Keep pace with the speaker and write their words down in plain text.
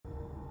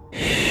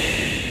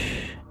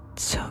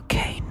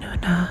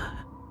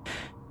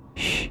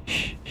Shh,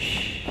 shh,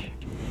 shh.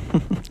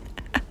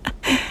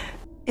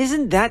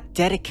 Isn't that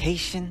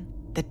dedication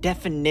the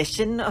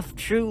definition of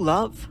true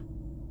love?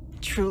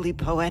 Truly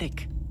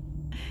poetic.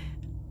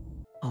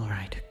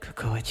 Alright,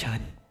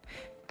 Kokoa-chan.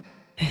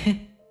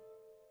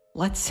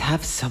 Let's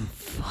have some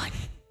fun.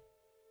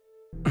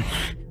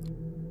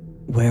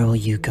 Where will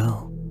you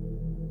go?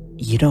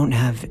 You don't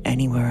have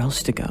anywhere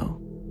else to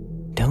go.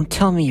 Don't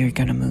tell me you're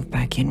gonna move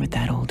back in with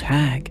that old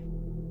hag.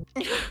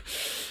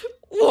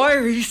 Why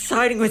are you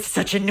siding with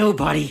such a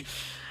nobody?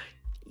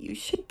 You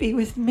should be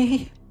with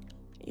me.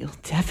 You'll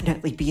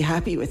definitely be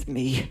happy with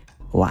me.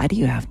 Why do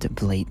you have to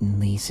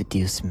blatantly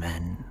seduce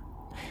men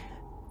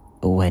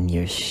when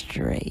you're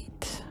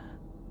straight?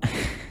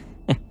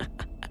 Would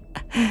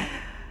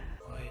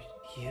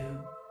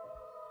you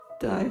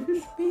die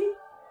with me?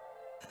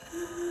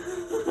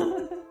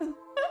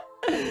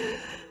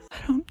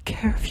 I don't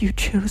care if you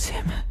choose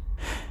him.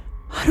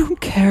 I don't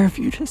care if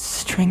you just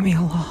string me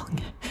along.